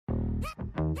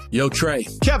Yo, Trey.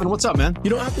 Kevin, what's up, man? You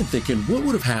know, I've been thinking, what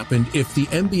would have happened if the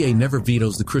NBA never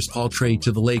vetoes the Chris Paul trade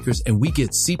to the Lakers and we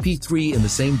get CP3 in the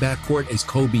same backcourt as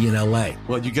Kobe in LA?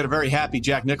 Well, you get a very happy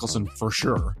Jack Nicholson for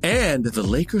sure. And the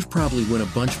Lakers probably win a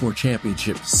bunch more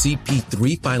championships.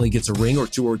 CP3 finally gets a ring or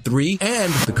 2 or 3,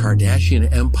 and the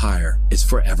Kardashian empire is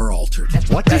forever altered.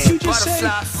 What did you just say?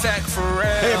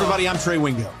 Hey, everybody, I'm Trey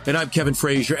Wingo. And I'm Kevin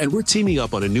Frazier, and we're teaming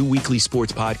up on a new weekly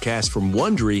sports podcast from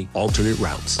Wondery, Alternate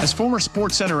Routes. As former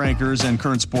Sports Center anchors and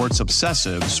current sports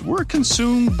obsessives, we're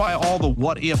consumed by all the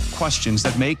what-if questions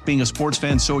that make being a sports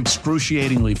fan so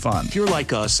excruciatingly fun. If you're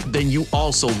like us, then you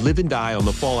also live and die on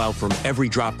the fallout from every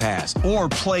drop pass. Or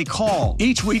play call.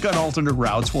 Each week on Alternate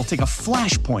Routes, we'll take a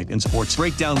flashpoint in sports,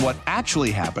 break down what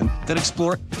actually happened, then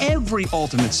explore every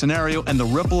alternate scenario and the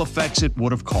ripple effects it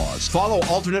would have caused. Follow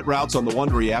Alternate Routes on the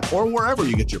Wondery app or wherever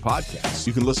you get your podcasts.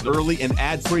 You can listen early and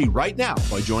ad-free right now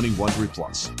by joining Wondery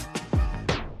Plus.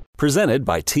 Presented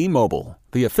by T-Mobile,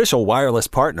 the official wireless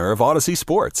partner of Odyssey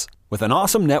Sports. With an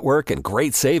awesome network and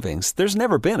great savings, there's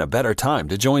never been a better time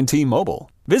to join T-Mobile.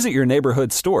 Visit your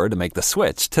neighborhood store to make the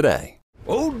switch today.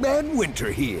 Old Man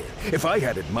Winter here. If I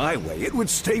had it my way, it would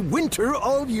stay winter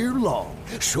all year long.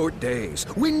 Short days,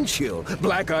 wind chill,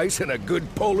 black ice, and a good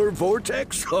polar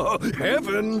vortex. Oh,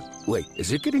 heaven. Wait,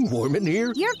 is it getting warm in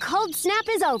here? Your cold snap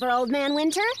is over, Old Man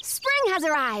Winter. Spring has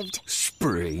arrived.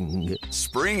 Spring.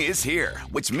 Spring is here,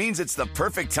 which means it's the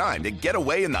perfect time to get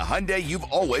away in the Hyundai you've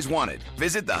always wanted.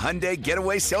 Visit the Hyundai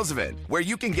Getaway Sales Event, where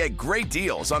you can get great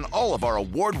deals on all of our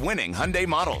award-winning Hyundai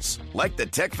models, like the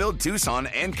tech-filled Tucson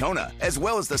and Kona, as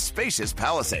well as the spacious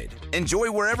Palisade.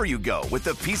 Enjoy wherever you go with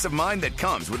the peace of mind that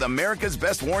comes with America's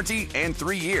best warranty and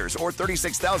 3 years or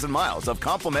 36,000 miles of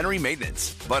complimentary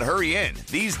maintenance. But hurry in,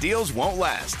 these deals won't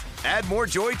last. Add more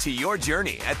joy to your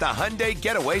journey at the Hyundai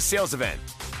Getaway Sales Event.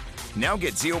 Now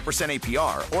get 0%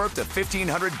 APR or up to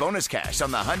 $1,500 bonus cash on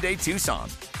the Hyundai Tucson.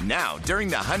 Now, during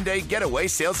the Hyundai Getaway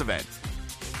Sales Event.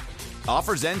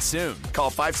 Offers end soon. Call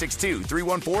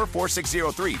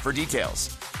 562-314-4603 for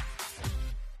details.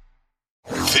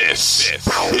 This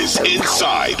is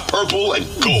Inside Purple and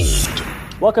Gold.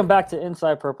 Welcome back to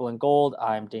Inside Purple and Gold.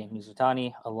 I'm Dane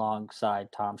Mizutani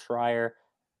alongside Tom Schreier.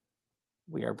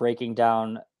 We are breaking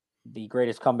down the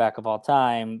greatest comeback of all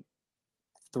time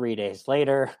 3 days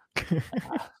later.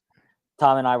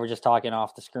 Tom and I were just talking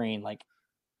off the screen. Like,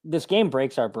 this game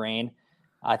breaks our brain.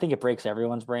 I think it breaks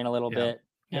everyone's brain a little bit.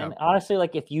 And honestly,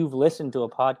 like, if you've listened to a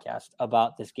podcast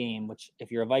about this game, which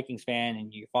if you're a Vikings fan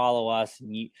and you follow us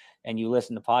and you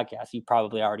listen to podcasts, you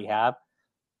probably already have.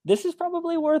 This is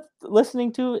probably worth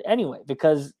listening to anyway,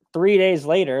 because 3 days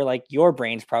later, like, your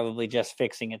brain's probably just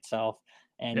fixing itself,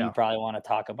 and you probably want to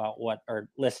talk about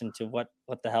listen to what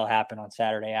the hell happened on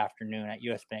Saturday afternoon at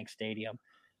US Bank Stadium.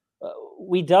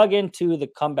 We dug into the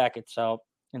comeback itself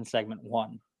in segment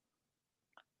 1,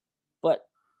 but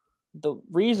the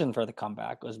reason for the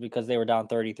comeback was because they were down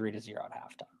 33-0 at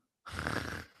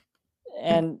halftime.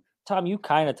 And Tom, you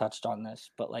kind of touched on this,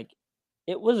 but like,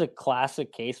 it was a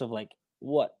classic case of like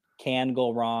what can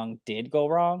go wrong did go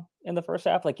wrong in the first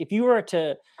half. Like, if you were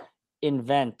to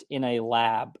invent in a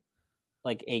lab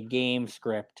like a game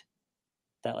script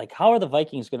that, like, how are the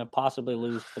Vikings going to possibly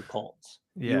lose to the Colts?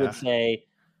 You would say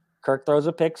Kirk throws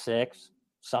a pick six,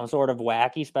 some sort of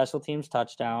wacky special teams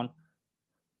touchdown,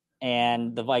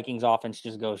 and the Vikings offense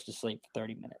just goes to sleep for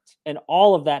 30 minutes. And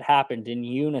all of that happened in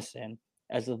unison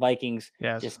as the Vikings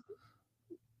just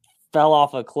fell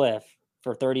off a cliff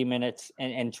for 30 minutes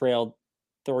and trailed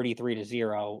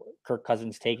 33-0. Kirk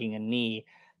Cousins taking a knee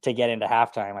to get into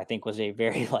halftime, I think, was a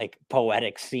very like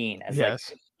poetic scene. As like,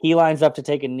 he lines up to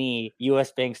take a knee,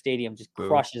 US Bank Stadium just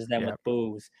crushes them with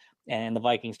boos, and the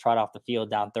Vikings trot off the field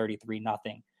down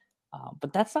 33-0.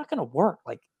 But that's not going to work.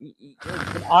 Like,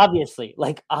 obviously,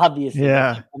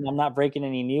 I'm not breaking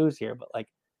any news here, but like,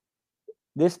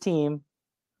 this team,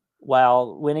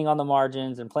 while winning on the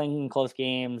margins and playing in close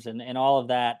games and all of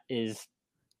that is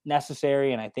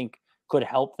necessary, and I think could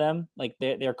help them. Like,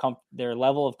 their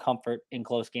level of comfort in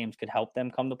close games could help them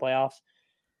come to playoffs.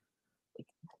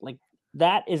 Like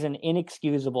that is an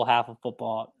inexcusable half of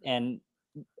football, and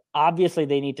obviously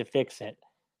they need to fix it.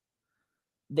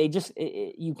 They just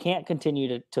you can't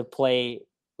continue to play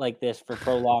like this for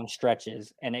prolonged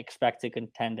stretches and expect to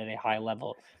contend at a high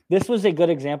level. This was a good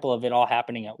example of it all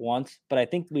happening at once, but I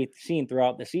think we've seen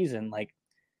throughout the season, like,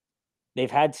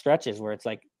 they've had stretches where it's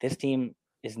like, this team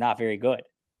is not very good.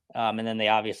 And then they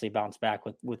obviously bounce back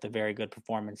with a very good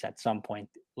performance at some point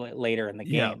later in the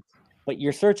game. Yeah. But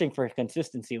you're searching for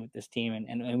consistency with this team,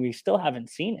 and we still haven't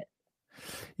seen it.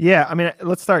 Yeah, I mean,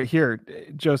 let's start here.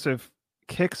 Joseph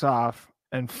kicks off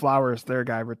and Flowers, their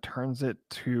guy, returns it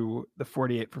to the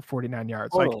 48 for 49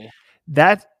 yards. Totally.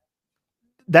 Like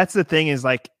that's the thing is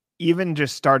like, even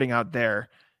just starting out there,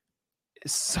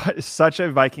 such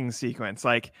a Viking sequence,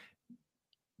 like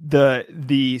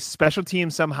the special team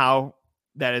somehow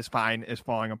that is fine is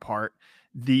falling apart.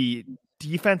 The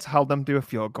defense held them to a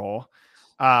field goal.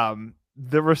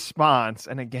 The response,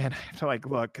 and again, I have to like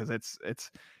look because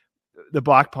it's the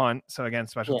block punt. So again,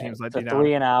 special teams let you down.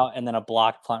 3 and out, and then a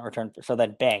blocked punt return. So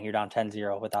then bang, you're down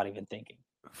 10-0 without even thinking.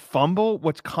 Fumble,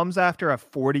 which comes after a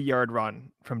 40-yard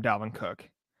run from Dalvin Cook.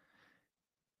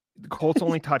 The Colts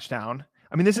only touchdown.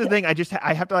 I mean, this is the thing.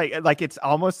 I have to like it's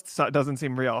almost doesn't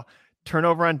seem real.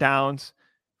 Turnover on downs,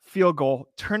 field goal,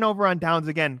 turnover on downs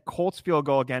again, Colts field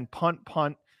goal again,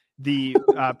 punt, the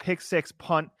pick six,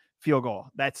 punt, field goal.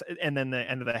 And then the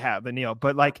end of the half, the kneel.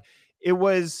 But like it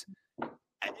was,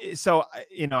 so,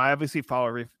 I obviously follow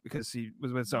Reef because he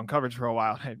was with zone coverage for a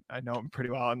while. I know him pretty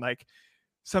well. And like,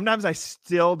 sometimes I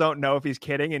still don't know if he's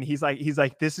kidding. And he's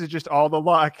like, this is just all the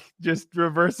luck, just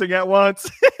reversing at once.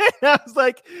 I was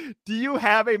like, do you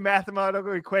have a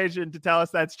mathematical equation to tell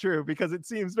us that's true? Because it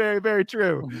seems very, very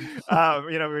true. We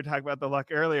were talking about the luck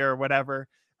earlier or whatever.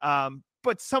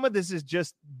 But some of this is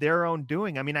just their own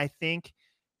doing. I mean, I think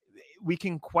we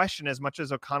can question as much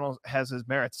as O'Connell has his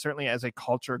merits, certainly as a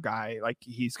culture guy, like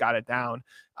he's got it down.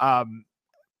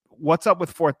 What's up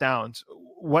with fourth downs?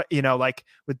 Like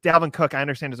with Dalvin Cook, I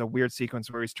understand there's a weird sequence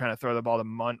where he's trying to throw the ball to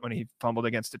Munt when he fumbled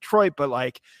against Detroit, but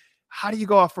like, how do you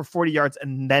go off for 40 yards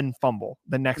and then fumble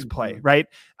the next play? Right.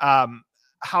 I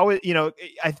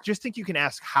just think you can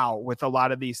ask how with a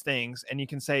lot of these things, and you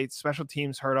can say special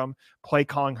teams hurt them, play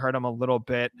calling hurt them a little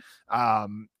bit.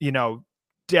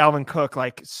 Dalvin Cook,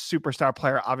 like superstar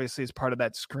player, obviously is part of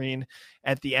that screen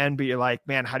at the end, but you're like,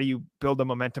 man, how do you build the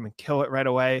momentum and kill it right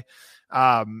away?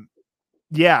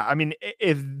 Yeah, I mean,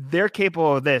 if they're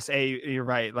capable of this, A, you're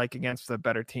right, like against the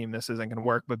better team, this isn't going to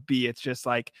work. But B, it's just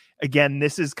like, again,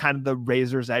 this is kind of the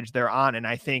razor's edge they're on. And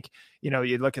I think,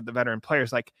 you look at the veteran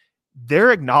players, like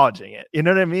they're acknowledging it. You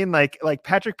know what I mean? Like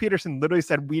Patrick Peterson literally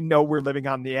said, we know we're living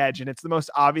on the edge. And it's the most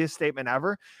obvious statement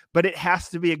ever, but it has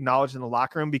to be acknowledged in the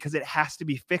locker room because it has to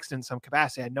be fixed in some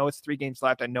capacity. I know it's 3 games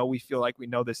left. I know we feel like we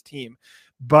know this team,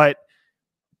 but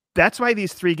that's why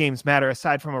these 3 games matter,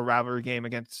 aside from a rivalry game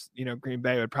against, Green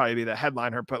Bay would probably be the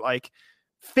headliner, but like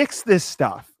fix this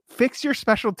stuff, fix your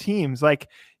special teams, like,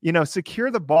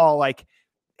 secure the ball, like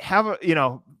have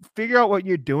figure out what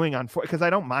you're doing on 4, because I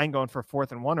don't mind going for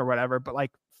 4th and 1 or whatever, but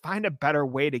like find a better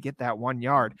way to get that 1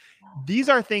 yard. These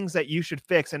are things that you should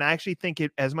fix. And I actually think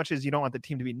it, as much as you don't want the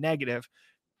team to be negative,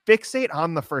 fixate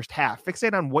on the first half,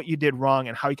 fixate on what you did wrong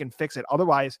and how you can fix it.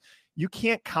 Otherwise, you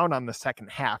can't count on the second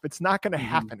half. It's not going to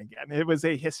happen again. It was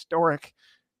a historic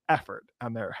effort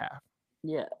on their half.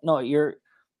 Yeah, no, you're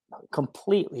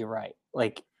completely right.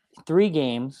 Like 3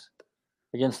 games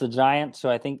against the Giants. So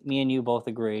I think me and you both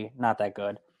agree, not that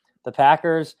good. The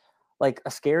Packers, like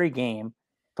a scary game,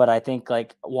 but I think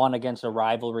like one against a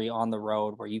rivalry on the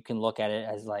road where you can look at it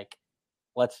as like,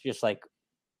 let's just like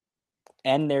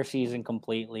end their season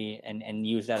completely and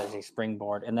use that as a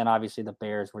springboard. And then obviously the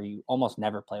Bears, where you almost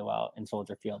never play well in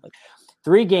Soldier Field. Like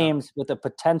 3 games with the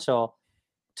potential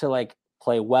to like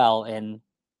play well in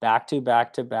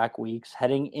back-to-back weeks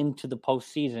heading into the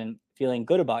postseason, feeling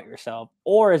good about yourself.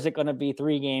 Or is it going to be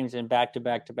 3 games in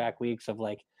back-to-back weeks of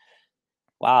like,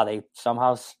 wow, they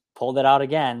somehow pulled it out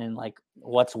again, and like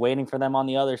what's waiting for them on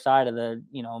the other side of the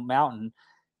mountain?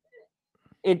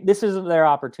 This is their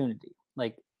opportunity.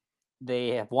 Like, they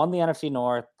have won the NFC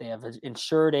North. They have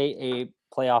ensured a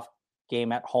playoff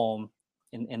game at home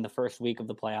in the first week of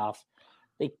the playoffs.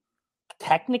 They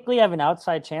technically have an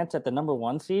outside chance at the number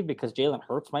 1 seed because Jalen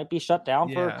Hurts might be shut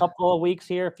down for a couple of weeks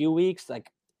here, a few weeks.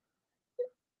 Like,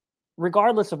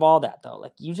 regardless of all that, though,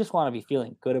 like you just want to be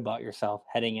feeling good about yourself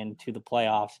heading into the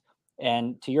playoffs.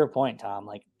 And to your point, Tom,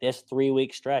 like this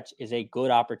 3-week stretch is a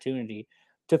good opportunity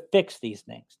to fix these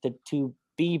things, to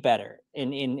be better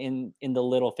in the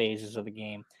little phases of the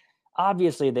game.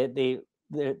 Obviously,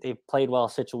 they've played well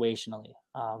situationally.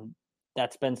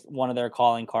 That's been one of their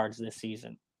calling cards this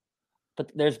season.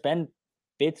 But there's been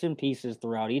bits and pieces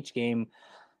throughout each game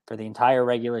for the entire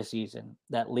regular season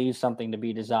that leaves something to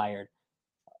be desired.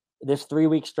 This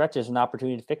 3-week stretch is an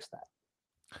opportunity to fix that.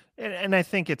 And I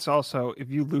think it's also, if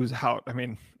you lose out, I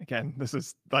mean, again, this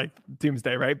is like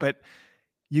doomsday, right? But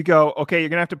you go, okay, you're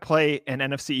going to have to play an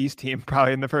NFC East team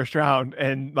probably in the first round.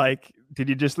 And like, did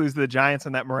you just lose to the Giants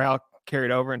and that morale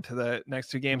carried over into the next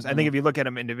 2 games? I think if you look at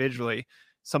them individually,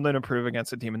 something to prove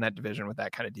against a team in that division with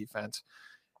that kind of defense.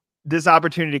 This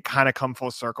opportunity kind of come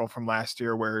full circle from last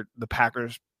year where the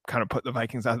Packers kind of put the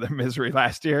Vikings out of their misery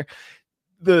last year.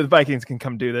 the Vikings can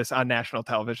come do this on national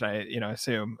television, I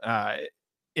assume,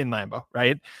 in Lambeau,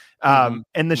 right?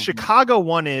 And the Chicago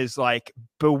one is like,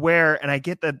 beware. And I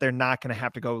get that they're not going to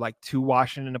have to go like to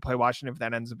Washington to play Washington if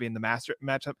that ends up being the master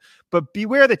matchup, but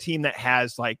beware the team that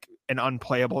has like an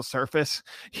unplayable surface.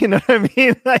 You know what I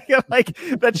mean? Like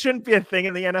that shouldn't be a thing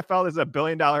in the NFL. There's $1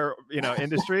 billion,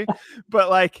 industry, but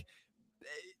like,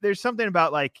 there's something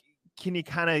about like, can you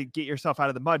kind of get yourself out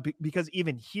of the mud? Because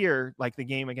even here, like the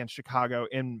game against Chicago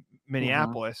in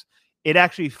Minneapolis, it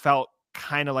actually felt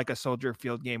kind of like a Soldier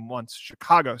Field game once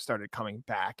Chicago started coming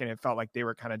back, and it felt like they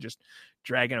were kind of just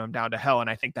dragging them down to hell. And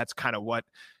I think that's kind of what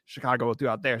Chicago will do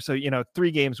out there. So,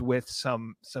 3 games with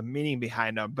some meaning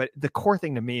behind them. But the core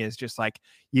thing to me is just like,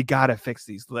 you got to fix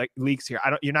these leaks here.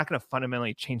 You're not going to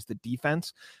fundamentally change the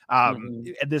defense. At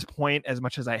this point, as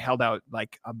much as I held out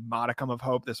like a modicum of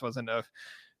hope, this wasn't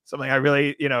something I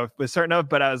really, was certain of,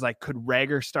 but I was like, could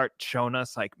Rager start showing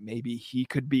us like maybe he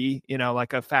could be,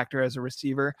 like a factor as a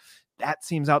receiver? That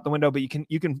seems out the window, but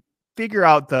you can figure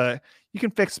out you can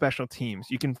fix special teams.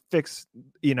 You can fix,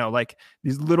 like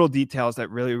these little details that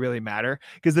really, really matter.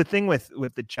 Because the thing with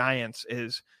the Giants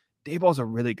is Daboll's a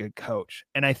really good coach.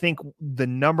 And I think the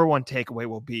number one takeaway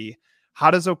will be, how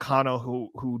does O'Connell,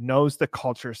 who knows the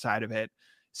culture side of it,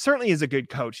 certainly is a good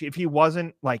coach. If he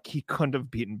wasn't, like, he couldn't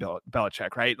have beaten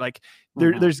Belichick, right? Like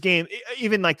there's game,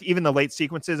 even the late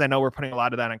sequences. I know we're putting a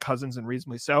lot of that on Cousins, and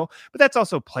reasonably so, but that's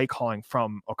also play calling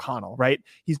from O'Connell, right?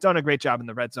 He's done a great job in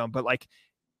the red zone, but like,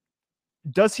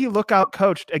 does he look out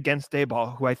coached against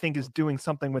Daboll, who I think is doing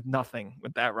something with nothing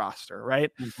with that roster,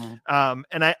 right? And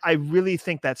I really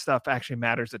think that stuff actually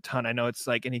matters a ton. I know it's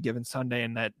like any given Sunday,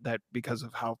 and that because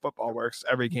of how football works,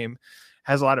 every game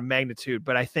has a lot of magnitude,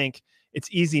 but I think it's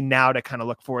easy now to kind of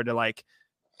look forward to like,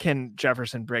 can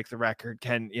Jefferson break the record?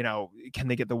 Can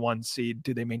they get the 1 seed?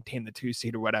 Do they maintain the 2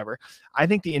 seed or whatever? I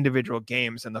think the individual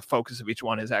games and the focus of each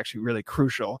one is actually really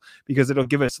crucial, because it'll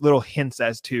give us little hints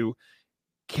as to,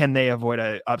 can they avoid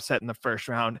an upset in the first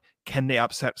round? Can they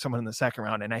upset someone in the second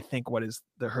round? And I think what is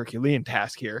the Herculean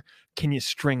task here? Can you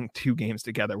string 2 games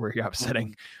together where you're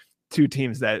upsetting 2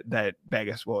 teams that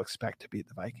Vegas will expect to beat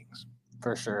the Vikings?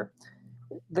 For sure.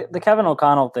 The Kevin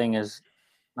O'Connell thing is,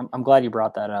 I'm glad you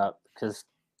brought that up, because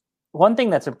one thing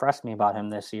that's impressed me about him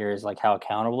this year is like how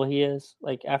accountable he is.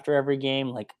 Like after every game,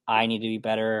 like, I need to be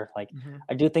better. Like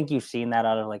I do think you've seen that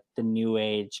out of like the new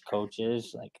age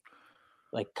coaches,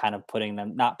 like kind of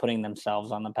not putting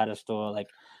themselves on the pedestal. Like,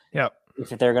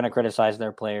 if they're going to criticize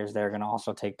their players, they're going to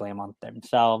also take blame on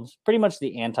themselves. Pretty much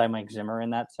the anti Mike Zimmer in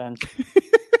that sense.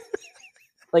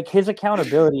 Like his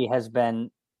accountability has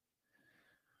been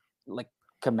like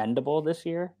commendable this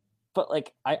year, but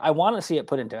like I want to see it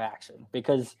put into action,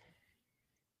 because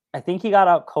I think he got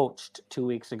out coached 2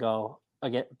 weeks ago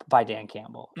again by Dan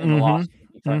Campbell in the loss to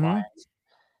the Detroit Lions.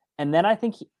 And then I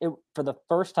think for the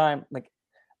first time, like,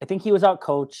 I think he was out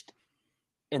coached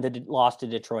in the loss to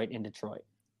Detroit in Detroit,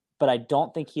 but I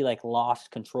don't think he like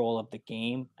lost control of the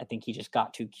game. I think he just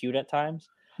got too cute at times.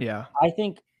 Yeah. I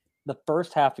think the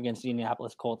first half against the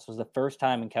Indianapolis Colts was the first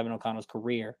time in Kevin O'Connell's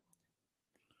career,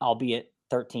 albeit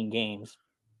 13 games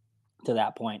to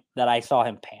that point, that I saw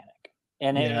him panic.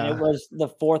 And it was the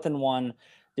 4th and 1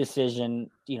 decision,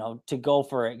 to go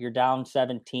for it. You're down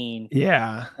 17.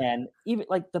 Yeah. And even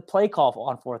like the play call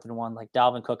on 4th and 1, like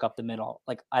Dalvin Cook up the middle.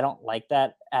 Like, I don't like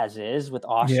that as is, with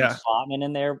Austin Slotman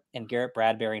in there and Garrett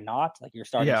Bradbury not. Like, your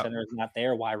starting center is not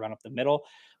there. Why run up the middle?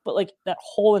 But like that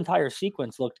whole entire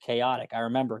sequence looked chaotic. I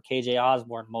remember KJ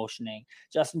Osborne motioning,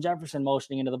 Justin Jefferson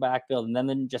motioning into the backfield, and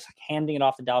then just handing it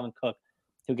off to Dalvin Cook,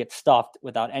 who gets stuffed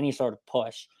without any sort of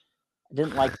push. I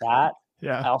didn't like that.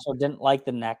 I also didn't like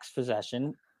the next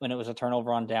possession when it was a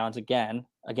turnover on downs again,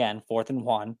 4th and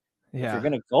 1. If you're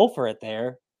going to go for it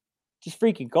there, just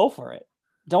freaking go for it.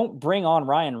 Don't bring on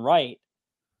Ryan Wright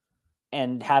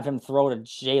and have him throw to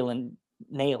Jalen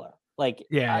Naylor. Like,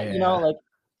 like,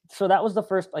 so that was the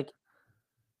first, like,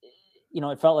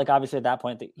 it felt like obviously at that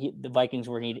point that the Vikings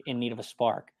were in need of a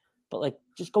spark, but like,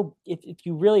 just go, if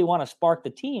you really want to spark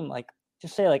the team, like,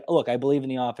 just say like, look, I believe in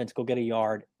the offense, go get a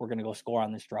yard. We're going to go score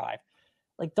on this drive.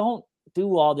 Like, don't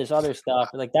do all this other stuff.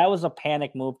 Like, that was a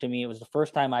panic move to me. It was the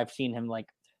first time I've seen him like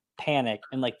panic,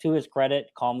 and like, to his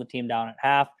credit, calm the team down at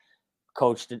half,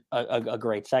 coached a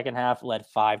great second half, led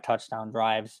 5 touchdown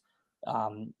drives,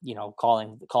 calling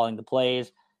the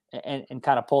plays, and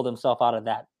kind of pulled himself out of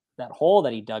that hole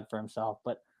that he dug for himself.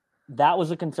 But that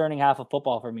was a concerning half of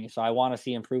football for me. So I want to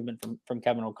see improvement from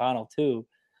Kevin O'Connell too.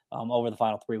 over the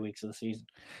final 3 weeks of the season.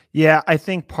 Yeah, I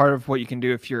think part of what you can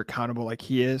do if you're accountable like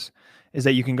he is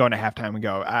that you can go into halftime and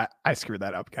go, I screwed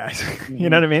that up, guys. You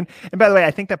know what I mean? And by the way,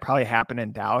 I think that probably happened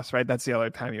in Dallas, right? That's the other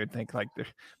time you would think like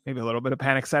there's maybe a little bit of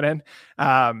panic set in.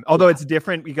 Although it's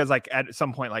different because like at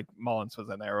some point like Mullins was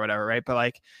in there or whatever, right? But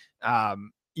like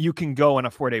you can go in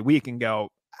a 4-day week and go,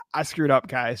 I screwed up,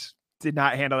 guys. Did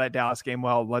not handle that Dallas game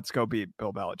well. Let's go beat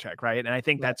Bill Belichick, right? And I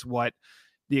think that's what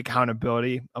the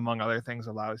accountability, among other things,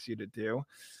 allows you to do.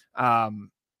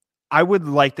 I would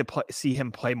like to see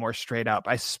him play more straight up.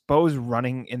 I suppose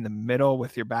running in the middle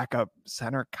with your backup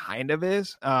center kind of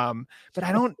is, but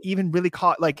I don't even really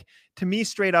call it like, to me,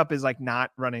 straight up is like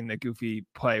not running the goofy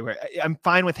play where I'm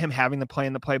fine with him having the play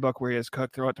in the playbook where he has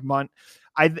Cook throw it to Munt.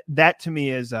 That to me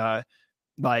is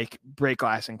like break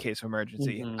glass in case of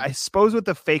emergency. I suppose with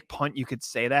the fake punt, you could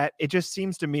say that. It just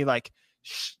seems to me like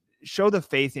show the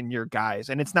faith in your guys.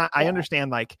 And it's not, I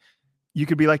understand like, you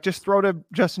could be like, just throw to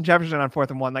Justin Jefferson on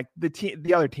 4th and 1. Like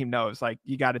the other team knows, like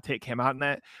you got to take him out in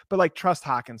that, but like trust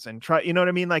Hawkinson, you know what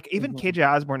I mean? Like even KJ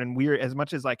Osborne and Weir, as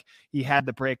much as like he had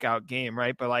the breakout game,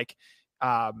 right? But like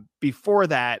before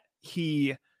that,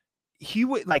 he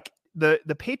would like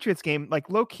the Patriots game, like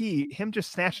low key, him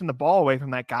just snatching the ball away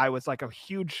from that guy was like a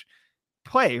huge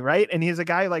play, right? And he's a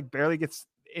guy like barely gets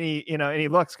any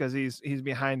looks because he's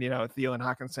behind, Thielen,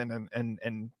 Hawkinson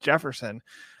and Jefferson.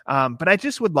 But I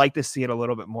just would like to see it a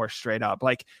little bit more straight up,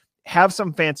 like have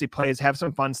some fancy plays, have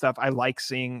some fun stuff. I like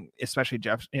seeing, especially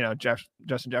Justin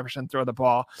Jefferson throw the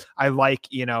ball. I like,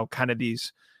 kind of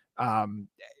these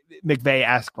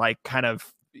McVay-esque, like kind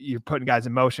of you're putting guys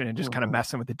in motion and just kind of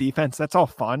messing with the defense. That's all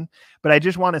fun. But I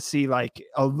just want to see like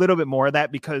a little bit more of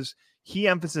that because he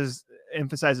emphasizes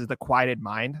the quieted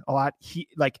mind a lot. He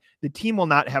like the team will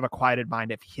not have a quieted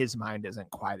mind if his mind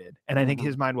isn't quieted. And I think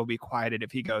his mind will be quieted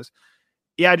if he goes,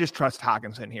 yeah, I just trust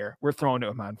Hawkinson here. We're throwing to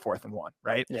him on 4th and 1.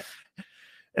 Right. Yeah.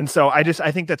 And so I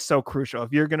think that's so crucial.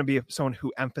 If you're going to be someone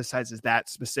who emphasizes that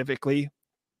specifically,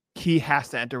 he has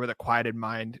to enter with a quieted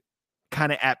mind,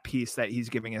 kind of at peace that he's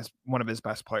giving one of his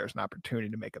best players an opportunity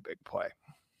to make a big play.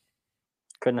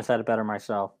 Couldn't have said it better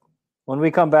myself. When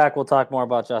we come back, we'll talk more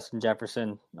about Justin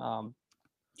Jefferson.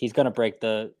 He's going to break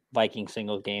the Viking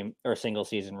single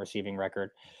season receiving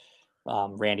record.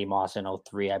 Randy Moss in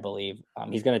 2003, I believe.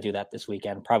 He's going to do that this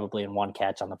weekend, probably in one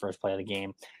catch on the first play of the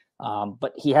game.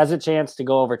 But he has a chance to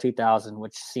go over 2,000,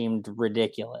 which seemed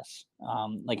ridiculous,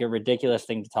 like a ridiculous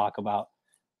thing to talk about.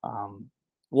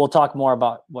 We'll talk more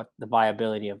about what the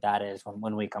viability of that is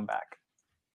when we come back.